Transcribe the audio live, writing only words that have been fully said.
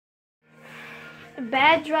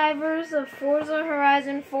Bad drivers of Forza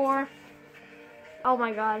Horizon 4. Oh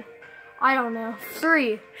my god. I don't know.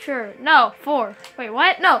 3, sure. No, 4. Wait,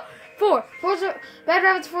 what? No, 4. Bad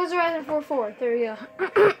drivers of Forza Horizon 4. There we go.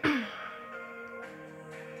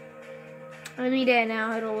 Any day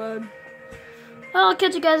now, it'll load. Well, I'll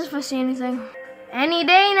catch you guys if I see anything. Any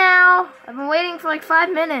day now. I've been waiting for like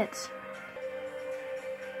 5 minutes.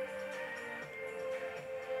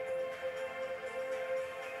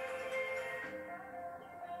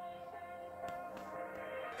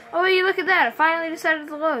 Oh, you look at that. It finally decided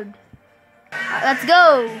to load. Let's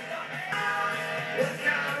go.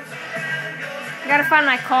 I gotta find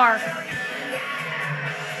my car.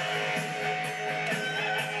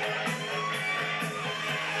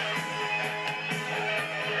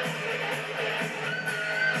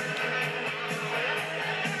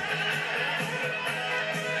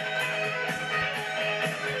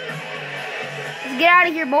 Let's get out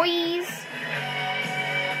of here, boys.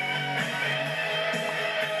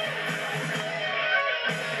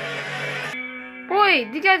 Boy,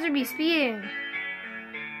 you guys would be speeding.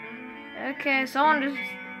 Okay, someone just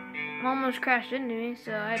almost crashed into me,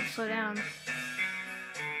 so I had to slow down.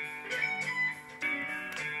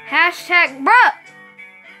 Hashtag, bruh!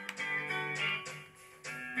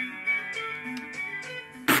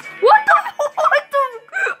 What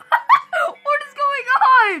what is going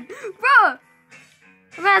on? Bruh!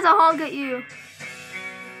 I'm gonna have to honk at you.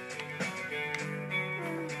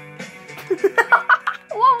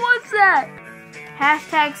 What was that?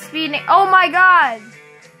 Hashtag speeding. Oh my god!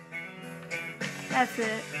 That's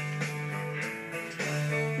it.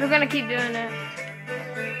 We're gonna keep doing it.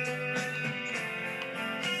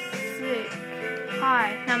 Sick.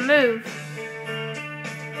 Hi. Now move. Oh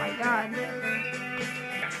my god.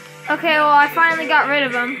 Okay, well I finally got rid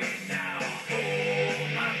of him.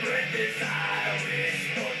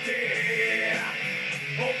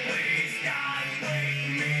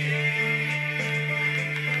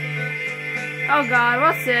 Oh god,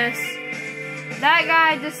 what's this? That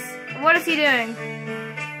guy just... What is he doing?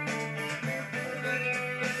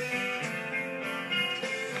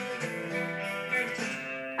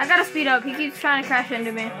 I gotta speed up. He keeps trying to crash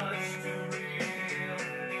into me.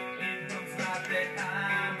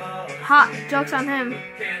 Hot. Joke's on him.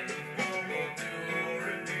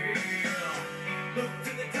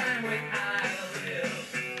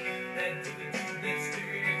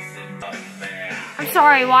 I'm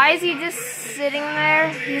sorry, why is he just sitting there?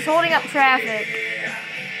 He's holding up traffic.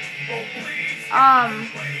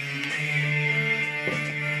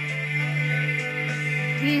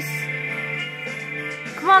 He's...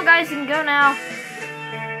 Come on, guys, you can go now.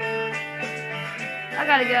 I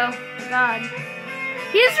gotta go. God.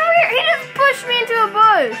 He just pushed me into a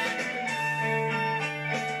bush.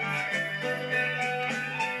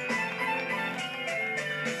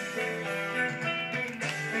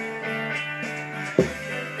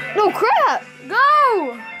 No crap!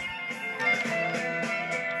 Go!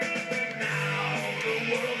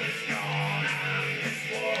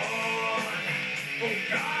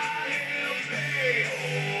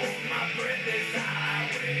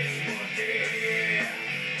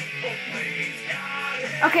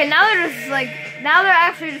 Okay, now they're just like, now they're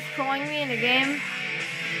actually just trolling me in the game.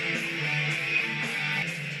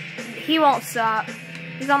 He won't stop.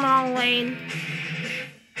 He's on the wrong lane.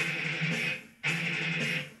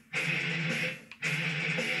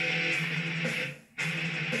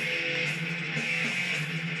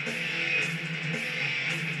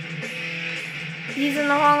 He's in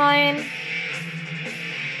the wrong lane.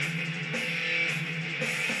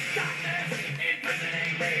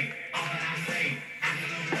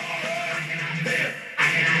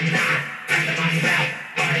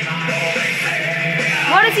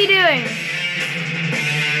 What is he doing?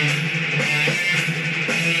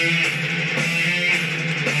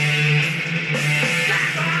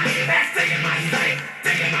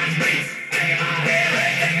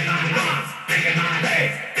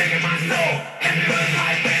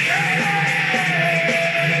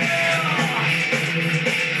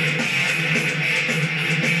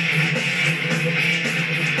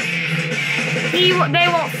 They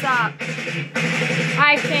won't stop.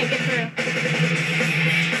 I can't get through.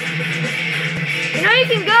 You know you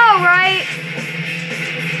can go, right?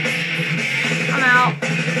 I'm out.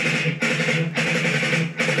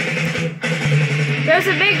 There's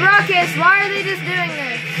a big ruckus. Why are they just doing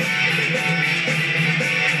this?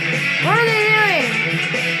 What are they doing?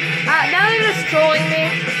 Now they're just trolling me.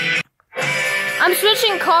 I'm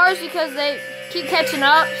switching cars because they keep catching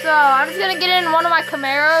up, so I'm just gonna get in one of my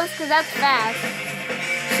Camaros because that's fast.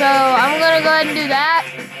 So I'm gonna go ahead and do that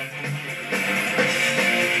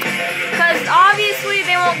because obviously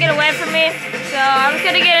won't get away from me. So I'm just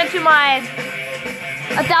gonna get into my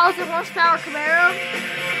 1,000 horsepower Camaro.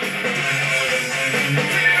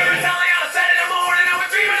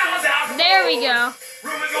 There we go.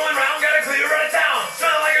 Rumors going round, gotta clear out of town.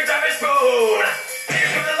 Smell like a traffic spoon. Here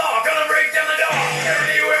comes the law, gonna break down the door.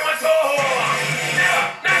 Carry you in what's for. Never,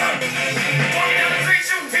 never. Walking down the street,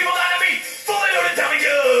 shooting people out of me. Fully loaded, tell me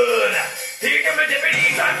good. Here come the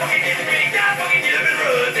deputy, try fucking getting me. God fucking get up and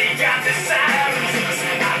run. They got this side.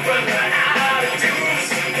 I run out of juice.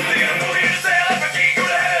 They're gonna pull me to sail if I can't go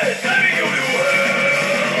to head. Let me go to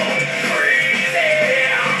world. Crazy.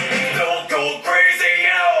 Don't go crazy,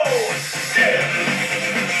 yo.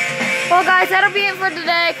 Yeah. Well, guys, that'll be it for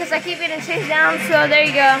today because I keep getting chased down. So there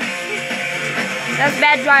you go. That's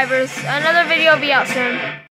bad drivers. Another video will be out soon.